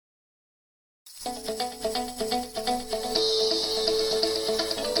You're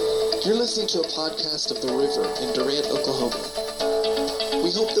listening to a podcast of The River in Durant, Oklahoma. We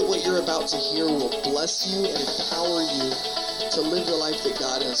hope that what you're about to hear will bless you and empower you to live the life that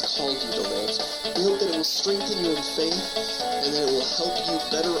God has called you to live. We hope that it will strengthen you in faith and that it will help you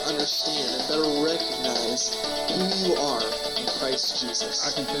better understand and better recognize who you are in Christ Jesus.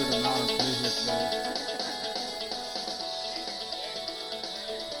 I consider it an honor to be here today.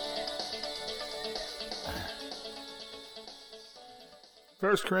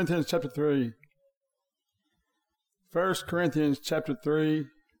 1 Corinthians chapter 3. 1 Corinthians chapter 3,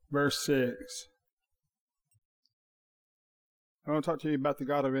 verse 6. I want to talk to you about the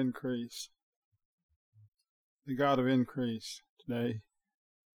God of increase. The God of increase today.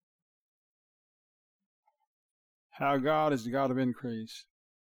 How God is the God of increase.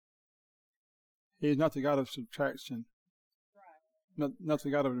 He is not the God of subtraction. Not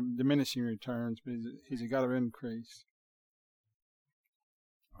the God of diminishing returns, but he's a God of increase.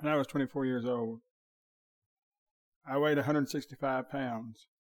 When I was 24 years old, I weighed 165 pounds.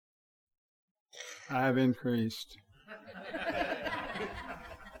 I have increased.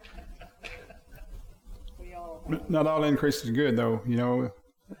 Not all increase is good, though. You know,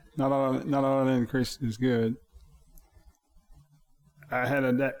 not all increase is good. I had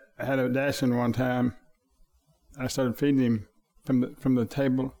a Dachshund one time. I started feeding him from the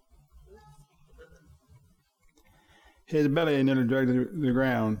table. His belly nearly dragged to the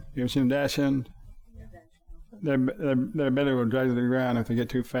ground. You ever seen a Dachshund? Their belly will drag to the ground if they get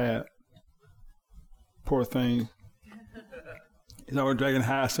too fat. Poor thing. He's always dragging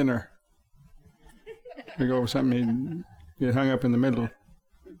high center. We go over something, he'd get hung up in the middle.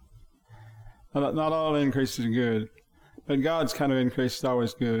 Not all increase is good, but God's kind of increase is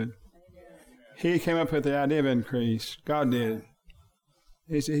always good. He came up with the idea of increase. God did.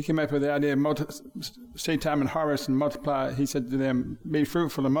 He came up with the idea of seed time and harvest and multiply. He said to them, be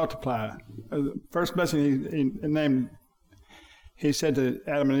fruitful and multiply. First blessing he said to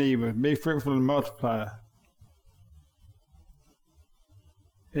Adam and Eve, be fruitful and multiply.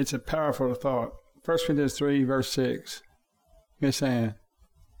 It's a powerful thought. 1 Corinthians 3, verse 6. Miss Ann.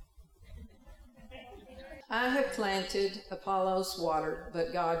 I have planted, Apollos watered,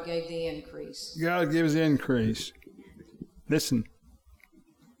 but God gave the increase. God gives the increase. Listen.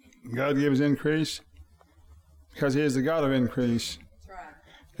 God gives increase because he is the God of increase. That's right.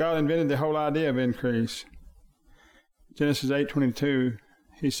 God invented the whole idea of increase. Genesis 8:22,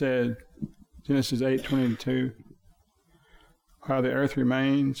 he said, Genesis 8:22, while the earth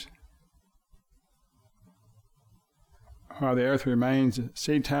remains,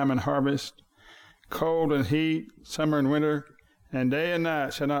 seed time and harvest, cold and heat, summer and winter, and day and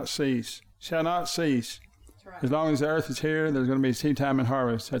night shall not cease. Shall not cease. Right. As long as the earth is here, there's going to be seed time and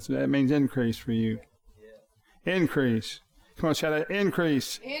harvest. That means increase for you. Yeah. Increase. Come on, shout out,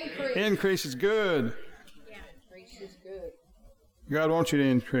 increase. Increase. Increase is good. Yeah. Increase is good. God wants you to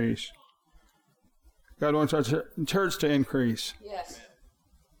increase. God wants our church to increase. Yes.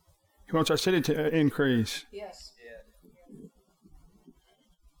 He wants our city to increase. Yes.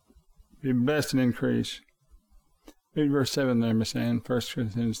 Be blessed and increase. Read verse 7 there, Miss Ann, 1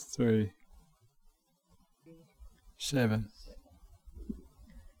 Corinthians 3. 7.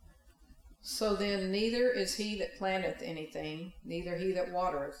 So then neither is he that planteth anything, neither he that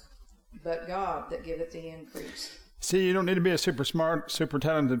watereth, but God that giveth the increase. See, you don't need to be a super smart, super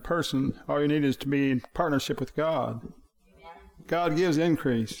talented person. All you need is to be in partnership with God. God gives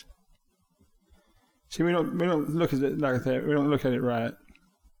increase. See, we don't look at it like that. We don't look at it right.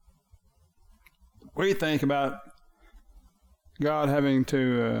 We think about God having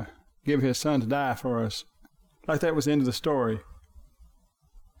to give his son to die for us. Like that was the end of the story.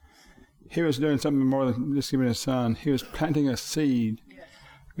 He was doing something more than just giving his son. He was planting a seed. Yes.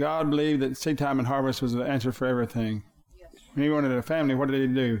 God believed that seed time and harvest was the answer for everything. Yes. When he wanted a family, what did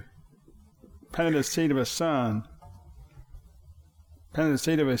he do? Planted the seed of a son. Planted the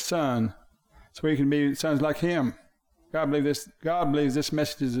seed of his son so we can be sons like him. God believes this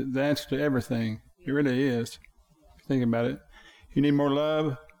message is the answer to everything. It really is. If you think about it. You need more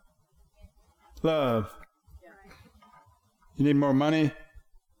love? Love. You need more money?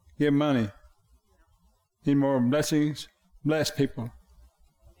 Give money. Need more blessings? Bless people.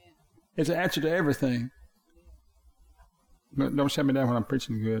 It's an answer to everything. Don't shut me down when I'm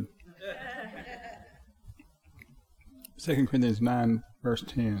preaching good. 2 Corinthians 9, verse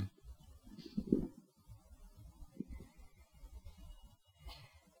 10.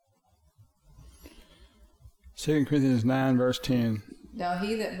 Second Corinthians 9, verse 10. Now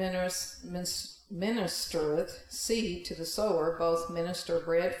he that ministereth seed to the sower, both minister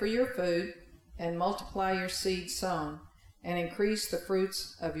bread for your food, and multiply your seed sown, and increase the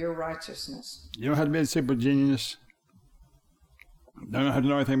fruits of your righteousness. You don't have to be a super genius. Don't have to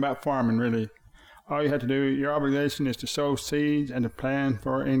know anything about farming, really. All you have to do, your obligation is to sow seeds and to plan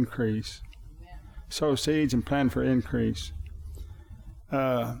for increase. Amen. Sow seeds and plan for increase.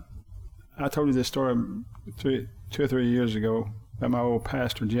 I told you this story 2 or 3 years ago about my old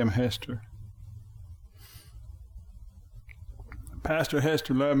pastor, Jim Hester. Pastor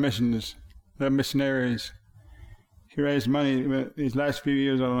Hester loved missions, loved missionaries. He raised money. His last few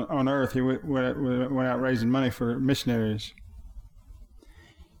years on earth, he went out raising money for missionaries.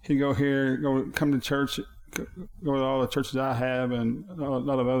 He'd go here, come to church, go to all the churches I have and a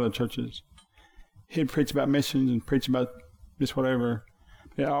lot of other churches. He'd preach about missions and preach about just whatever.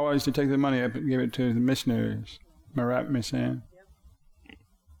 He always to take the money up and give it to the missionaries. Am I right, Miss Ann? Yep.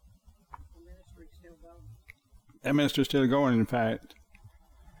 The ministry's still going. That minister's still going, in fact.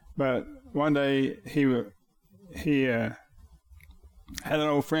 But one day he had an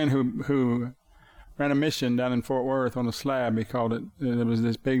old friend who ran a mission down in Fort Worth on a slab, he called it. There was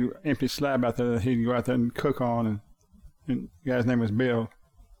this big empty slab out there that he'd go out there and cook on, and the guy's name was Bill.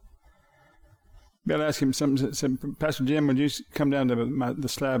 Bill asked him something, said, Pastor Jim, would you come down to the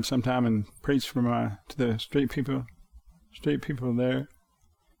slab sometime and preach to the street people there?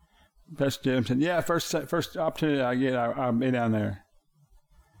 Pastor Jim said, yeah, first opportunity I get, I'll be down there.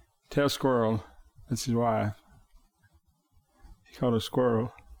 Tell Squirrel, that's his wife. He called her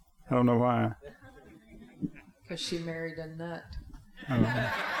Squirrel. I don't know why. Because she married a nut.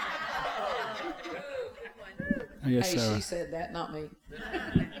 Oh. I guess hey, so. She said that, not me.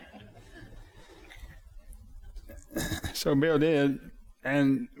 So Bill did,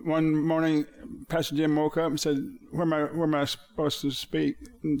 and one morning Pastor Jim woke up and said, where am I supposed to speak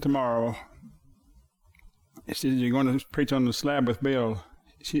tomorrow? He said, you're going to preach on the slab with Bill.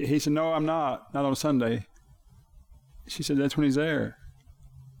 He said, no, I'm not on Sunday. She said, that's when he's there.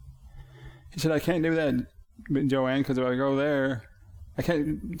 He said, I can't do that, Joanne, because if I go there, I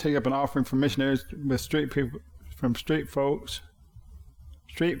can't take up an offering from missionaries with street people, from street folks.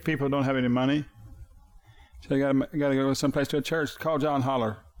 Street people don't have any money. So I got to go someplace to a church. Call John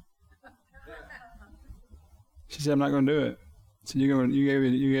Holler. She said, I'm not going to do it. I said,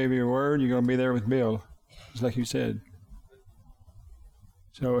 you gave your word. You're going to be there with Bill, just like you said.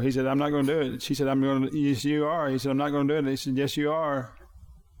 So he said, I'm not going to do it. She said, I'm going to. Yes, you are. He said, I'm not going to do it. He said, yes, you are.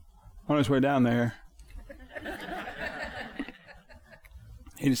 On his way down there,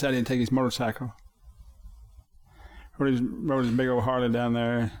 he decided to take his motorcycle. Rode his big old Harley down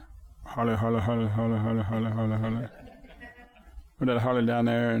there. Harley. Rode that Harley down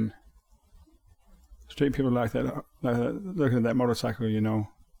there, and street people like that, looking at that motorcycle, you know.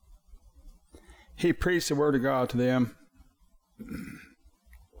 He preached the word of God to them,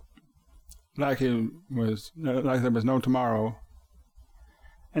 like there was no tomorrow.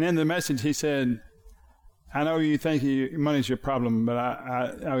 And in the message, he said, I know you think money's your problem, but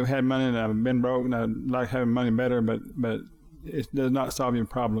I've had money and I've been broke and I'd like having money better, but it does not solve your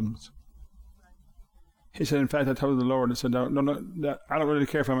problems. He said, in fact, I told the Lord, I said, I don't really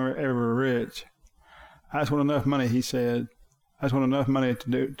care if I'm ever rich. I just want enough money, he said. I just want enough money to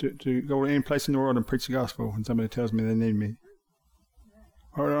go to any place in the world and preach the gospel when somebody tells me they need me.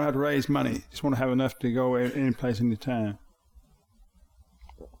 Or I don't have to raise money. Just want to have enough to go any place, any time.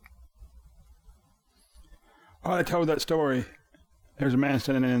 While I told that story, there was a man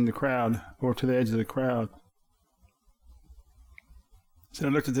standing in the crowd, or to the edge of the crowd. So I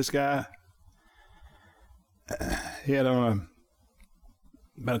looked at this guy. He had on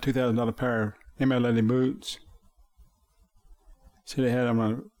about a $2,000 pair of MLA boots. So he had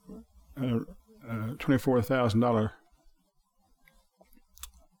on a $24,000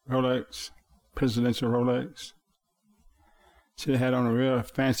 Rolex, presidential Rolex. So he had on a real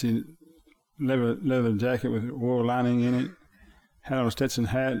fancy leather jacket with wool lining in it. Had on a Stetson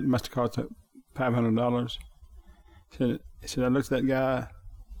hat. Must have cost $500. He said, I looked at that guy,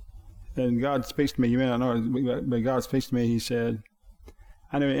 and God speaks to me. You may not know it, but God speaks to me. He said,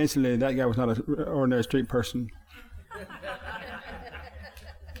 I knew instantly that guy was not an ordinary street person.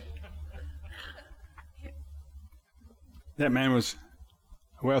 That man was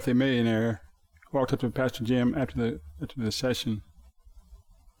a wealthy millionaire. Walked up to Pastor Jim after the session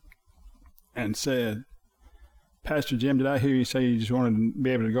and said, Pastor Jim, did I hear you say you just wanted to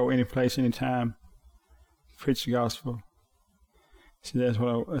be able to go any place, any time, preach the gospel? He said, that's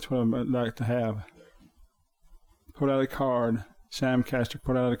what I'd like to have. Pulled out a card. Sam Castor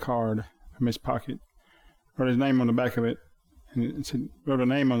pulled out a card from his pocket, wrote his name on the back of it, and it said, wrote a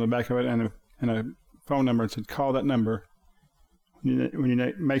name on the back of it and a phone number, and said, call that number when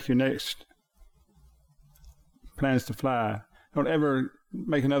you make your next plans to fly. Don't ever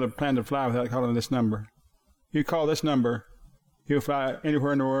make another plan to fly without calling this number. You call this number, you'll fly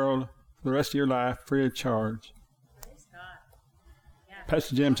anywhere in the world for the rest of your life free of charge.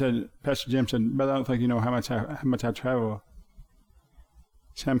 Pastor Jim said, "Brother, I don't think you know how much I travel."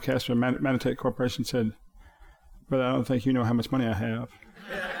 Sam Castro, Manatech Corporation, said, "Brother, I don't think you know how much money I have."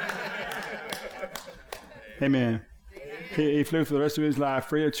 Amen. He flew for the rest of his life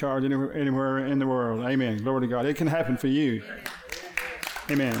free of charge anywhere in the world. Amen. Glory to God. It can happen for you.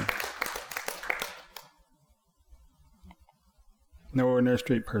 Amen. No ordinary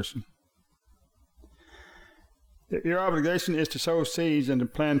street person. Your obligation is to sow seeds and to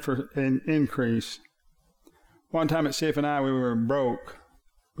plan for an increase. One time at CF&I, we were broke.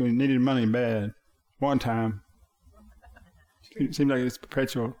 We needed money bad. One time. It seemed like it's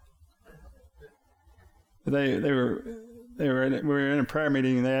perpetual. We were in a prayer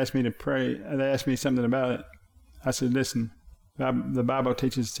meeting, and they asked me to pray. They asked me something about it. I said, "Listen, the Bible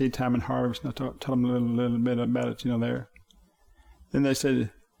teaches seed time and harvest." And I told them a little bit about it, there. Then they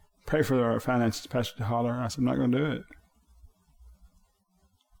said, "Pray for our finances, Pastor Holler." I said, "I'm not going to do it."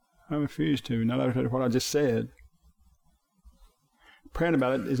 I refused to. Not after what I just said. Praying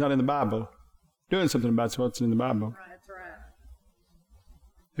about it is not in the Bible. Doing something about it's what's in the Bible. Right, that's right.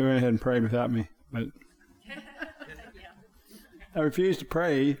 They went ahead and prayed without me, but I refuse to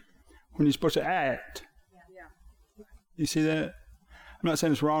pray when you're supposed to act. Yeah. You see that? I'm not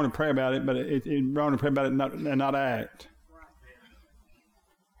saying it's wrong to pray about it, but it's wrong to pray about it and not act.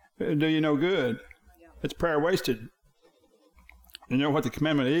 It'll do you no good. It's prayer wasted. You know what the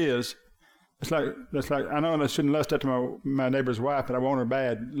commandment is? That's like I know I shouldn't lust after my neighbor's wife, but I want her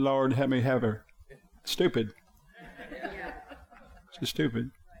bad. Lord, help me have her. Stupid. It's just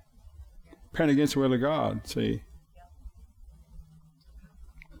stupid. Praying against the will of God, see.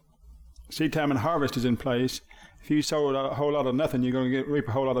 Seed time and harvest is in place. If you sow a whole lot of nothing, you're going to reap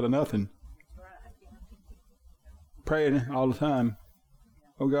a whole lot of nothing. Praying all the time.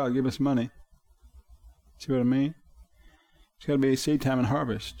 Oh, God, give us money. See what I mean? It's got to be seed time and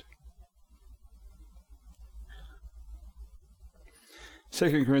harvest.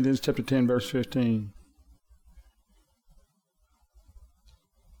 2 Corinthians chapter 10, verse 15.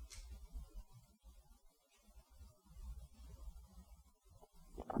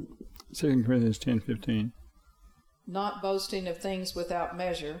 Second Corinthians 10:15. Not boasting of things without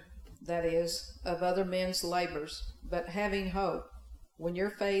measure, that is, of other men's labors, but having hope, when your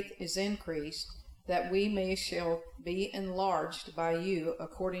faith is increased, that we shall be enlarged by you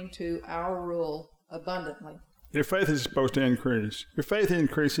according to our rule abundantly. Your faith is supposed to increase. Your faith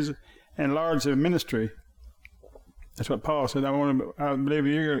increases and enlarges the ministry. That's what Paul said. I believe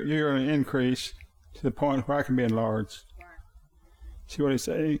you're going to increase to the point where I can be enlarged. See what he's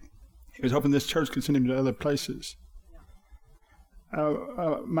saying? He was hoping this church could send him to other places.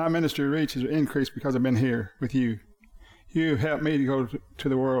 My ministry reach has increased because I've been here with you. You help me to go to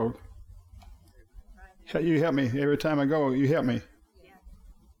the world. You help me. Every time I go, you help me.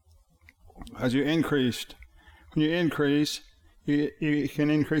 As you increased. When you increase, you can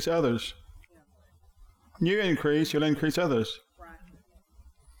increase others. When you increase, you'll increase others.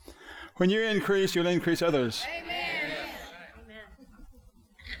 When you increase, you'll increase others. Amen.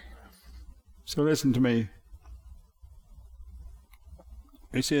 So listen to me.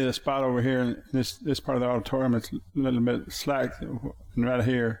 You see a spot over here in this part of the auditorium. It's a little bit slack right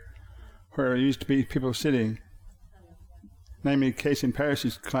here, where there used to be people sitting. Namely, Casey and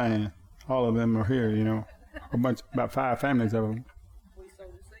Parrish's clan. All of them are here, A bunch, about 5 families of them.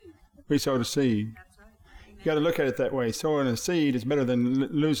 We sowed a seed. That's right. You got to look at it that way. Sowing a seed is better than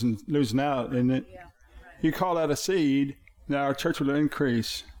losing out, isn't it? You call that a seed, now our church will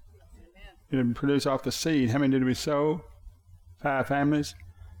increase. It'll produce off the seed. How many did we sow? 5 families.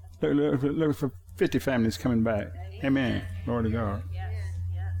 Look for 50 families coming back. Amen. Lord of God.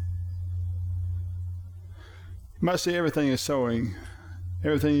 You must see everything is sowing.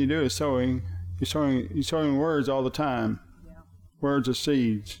 Everything you do is sowing. You're sowing words all the time. Words are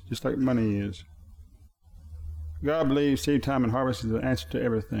seeds, just like money is. God believes seed time and harvest is the answer to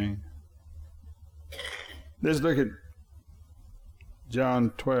everything. Let's look at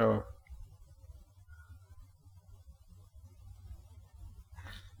John 12.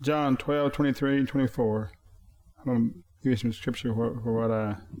 John 12, 23, and 24. I'm going to give you some scripture for what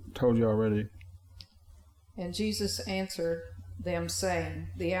I told you already. And Jesus answered them, saying,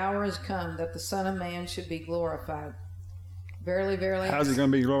 The hour is come that the Son of Man should be glorified. Verily, verily. How's he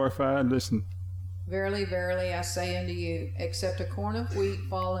going to be glorified? Listen. Verily, verily, I say unto you, except a corn of wheat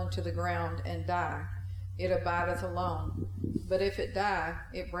fall into the ground and die, it abideth alone. But if it die,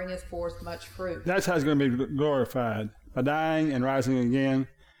 it bringeth forth much fruit. That's how it's going to be glorified. By dying and rising again,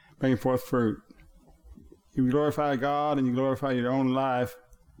 bringing forth fruit. You glorify God and you glorify your own life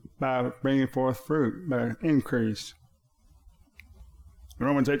by bringing forth fruit, by increase.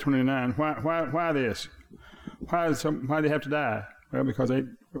 Romans 8:29. Why this? Why do you have to die? Well, because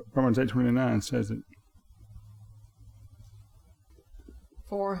Romans 8:29 says it.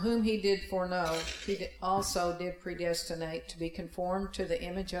 For whom he did foreknow, also did predestinate to be conformed to the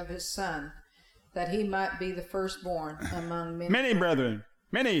image of his Son, that he might be the firstborn among many. Many brethren.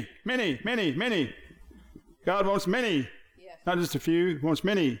 Many. God wants many. Yes. Not just a few. He wants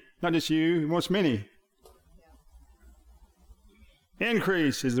many. Not just you. He wants many. Yeah.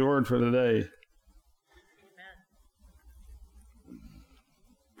 Increase is the word for today. Amen.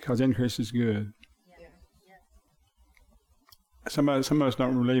 Because increase is good. Yeah. Some of us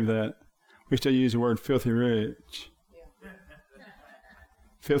don't believe that. We still use the word filthy rich. Yeah.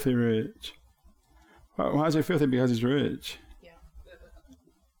 Filthy rich. Why is he filthy? Because he's rich. Yeah. That's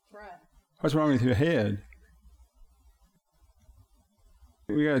right. What's wrong with your head?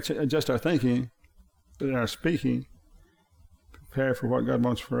 We got to adjust our thinking and our speaking, prepare for what God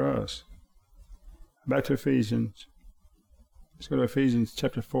wants for us. Back to Ephesians. Let's go to Ephesians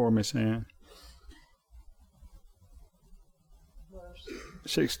chapter 4, Miss Ann. Verse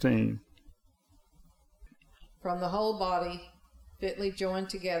 16. From the whole body, fitly joined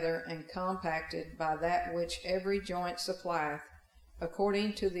together and compacted by that which every joint supplieth,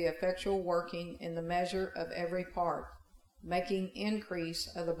 according to the effectual working in the measure of every part, making increase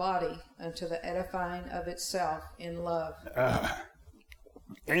of the body unto the edifying of itself in love.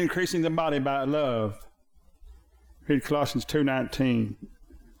 Increasing the body by love. Read Colossians 2:19.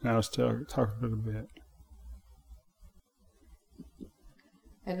 Now let's talk a little bit.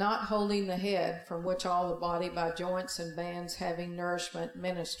 And not holding the head, from which all the body by joints and bands having nourishment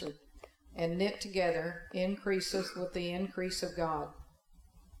ministered, and knit together, increaseth with the increase of God.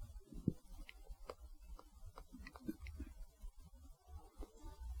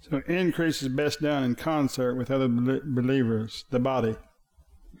 So increase is best done in concert with other believers, the body.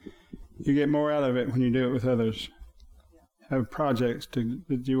 You get more out of it when you do it with others. Have projects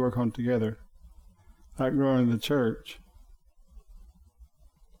that you work on together, like growing the church.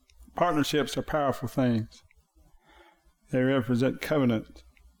 Partnerships are powerful things. They represent covenant.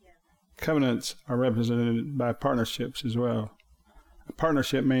 Covenants are represented by partnerships as well. A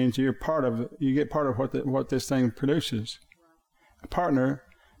partnership means you get part of what this thing produces. A partner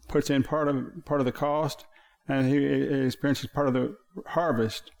puts in part of the cost, and he experiences part of the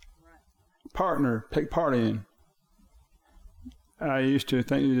harvest. Partner, take part in. I used to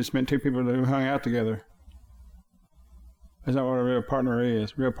think it just meant two people who hung out together. That's not what a real partner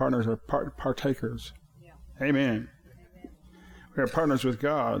is. Real partners are partakers. Yeah. Amen. We are partners with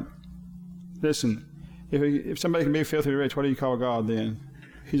God. Listen, if somebody can be filthy rich, what do you call God then?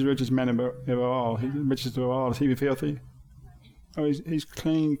 He's the richest man of all. He's the richest of all. Is he filthy? Oh, he's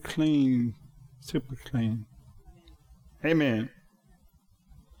clean, super clean. Amen.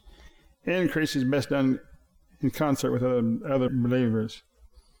 Increase is best done in concert with other believers.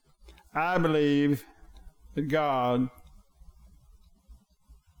 I believe that God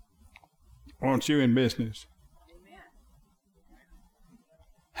wants you in business. Amen.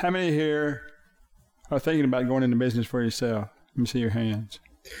 How many here are thinking about going into business for yourself? Let me see your hands.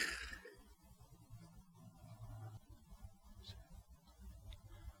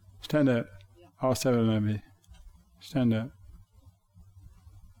 Stand up. All 7 of you. Stand up.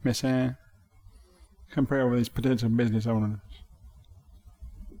 Miss Ann, come pray over these potential business owners.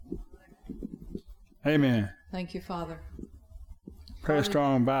 Amen. Thank you, Father. Pray a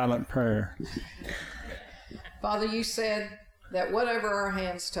strong, violent prayer. Father, you said that whatever our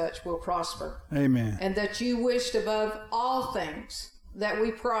hands touch will prosper. Amen. And that you wished above all things that we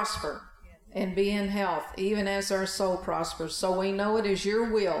prosper and be in health, even as our soul prospers. So we know it is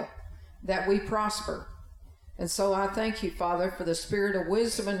your will that we prosper. And so I thank you, Father, for the spirit of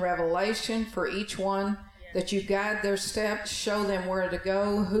wisdom and revelation for each one, that you guide their steps, show them where to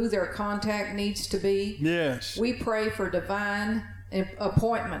go, who their contact needs to be. Yes. We pray for divine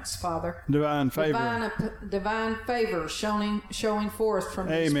appointments, Father. Divine favor. Divine favor showing forth from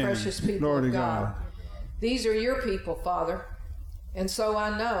these Amen. precious people Lord of God. God. These are your people, Father. And so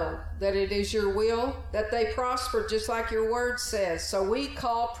I know that it is your will that they prosper just like your word says. So we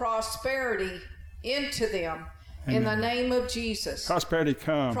call prosperity into them. Amen. In the name of Jesus. Prosperity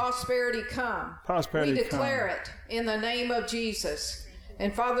come. Prosperity come. Prosperity we declare come. it in the name of Jesus.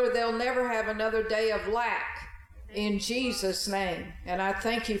 And Father, they'll never have another day of lack in Jesus' name. And I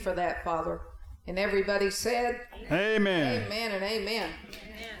thank you for that, Father. And everybody said, Amen. Amen and amen.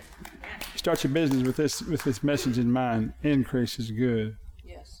 Start your business with this message in mind. Increase is good.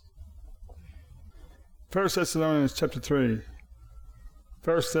 Yes. 1 Thessalonians chapter 3.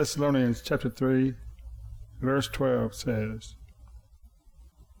 1 Thessalonians chapter 3, verse 12 says,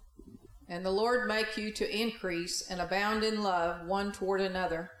 And the Lord make you to increase and abound in love one toward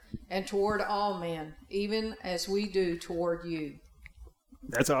another, and toward all men, even as we do toward you.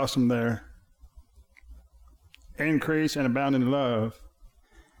 That's awesome there. Increase and abound in love.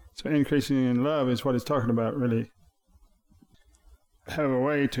 So increasing in love is what it's talking about, really. Have a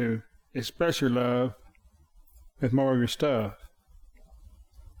way to express your love with more of your stuff.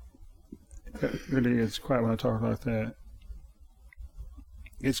 It really is quiet when I talk like that.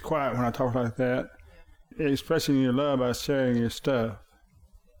 It's quiet when I talk like that. Expressing your love by sharing your stuff.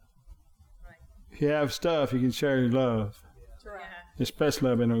 If you have stuff, you can share your love. That's right. Express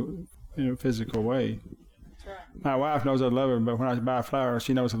love in a physical way. That's right. My wife knows I love her, but when I buy flowers,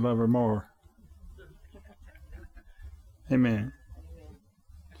 she knows I love her more. Amen.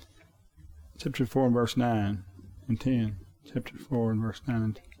 Chapter 4 and verse 9 and 10. Chapter 4 and verse 9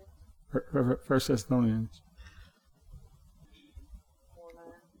 and 10. 1 Thessalonians.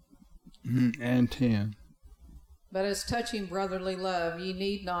 And 10. But as touching brotherly love, ye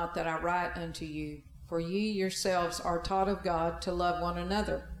need not that I write unto you, for ye yourselves are taught of God to love one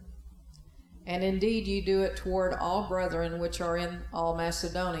another. And indeed ye do it toward all brethren which are in all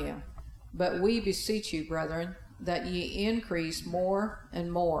Macedonia. But we beseech you, brethren, that ye increase more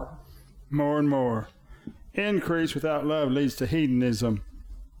and more. More and more. Increase without love leads to hedonism.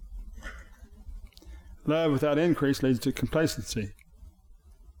 Love without increase leads to complacency.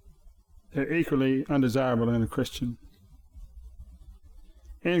 They're equally undesirable in a Christian.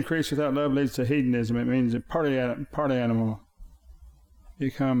 Increase without love leads to hedonism. It means a party animal.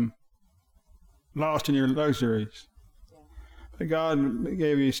 Become lost in your luxuries. But God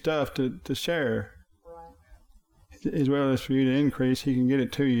gave you stuff to share. Right. As well as for you to increase, He can get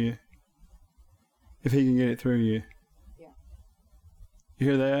it to you. If He can get it through you. Yeah. You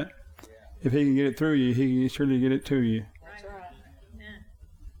hear that? Yeah. If He can get it through you, He can surely get it to you. That's right.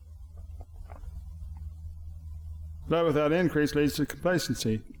 Love without increase leads to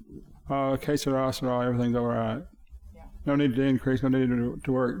complacency. Oh, que sera, sera, everything's all right. Yeah. No need to increase, no need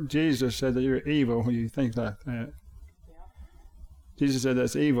to work. Jesus said that you're evil when you think like that. Yeah. Jesus said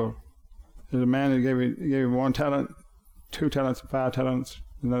that's evil. There's a man who gave him 1 talent, 2 talents, and 5 talents.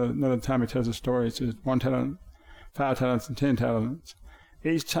 Another time he tells a story, it says 1 talent, 5 talents, and 10 talents.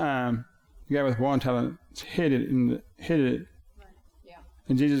 Each time, the guy with 1 talent hid it. Right. Yeah.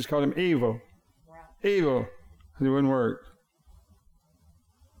 And Jesus called him evil. Right. Evil. Because it wouldn't work.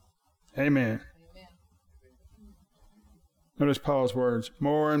 Amen. Amen. Notice Paul's words.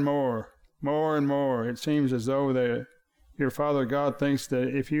 More and more. More and more. It seems as though your Father God thinks that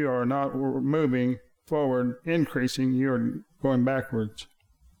if you are not moving forward, increasing, you are going backwards.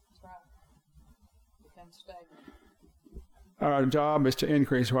 Our job is to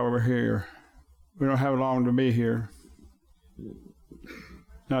increase while we're here. We don't have long to be here.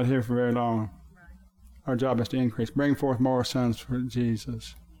 Not here for very long. Our job is to increase. Bring forth more sons for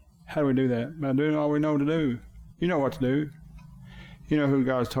Jesus. How do we do that? By doing all we know to do. You know what to do. You know who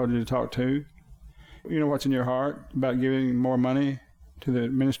God's told you to talk to. You know what's in your heart about giving more money to the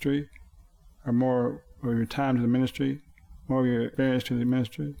ministry, or more of your time to the ministry, more of your experience to the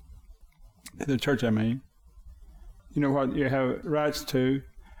ministry, to the church, I mean. You know what you have rights to.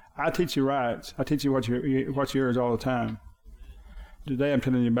 I teach you rights. I teach you what's yours all the time. Today I'm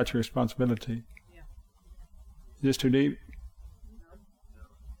telling you about your responsibility. Yeah. Is this too deep? No.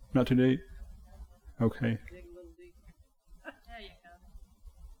 Not too deep? Okay.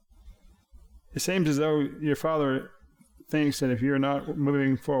 It seems as though your Father thinks that if you're not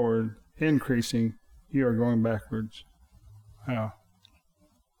moving forward, increasing, you are going backwards. Wow.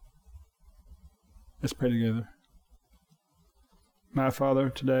 Let's pray together. My Father,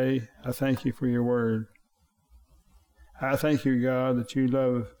 today I thank you for your word. I thank you, God, that you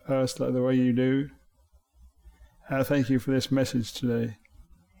love us the way you do. I thank you for this message today.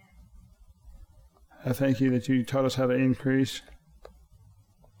 I thank you that you taught us how to increase.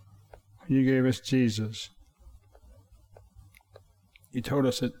 You gave us Jesus. You told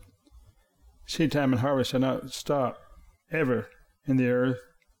us that seed time and harvest shall not stop ever in the earth.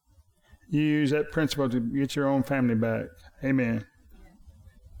 You use that principle to get your own family back. Amen.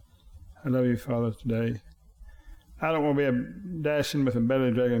 I love you, Father, today. I don't want to be a dashing with a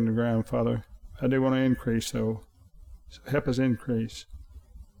belly dragging the ground, Father. I do want to increase, though. So help us increase.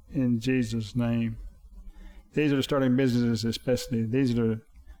 In Jesus' name. These are the starting businesses especially. These are the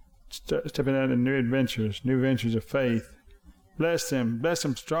stepping out in new ventures of faith. Bless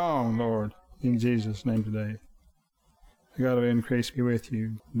them strong, Lord, in Jesus' name today. The God of increase be with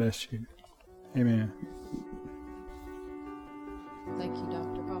you, bless you. Amen. Thank you,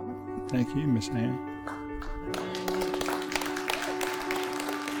 Dr. Palmer. Thank you, Miss Ann.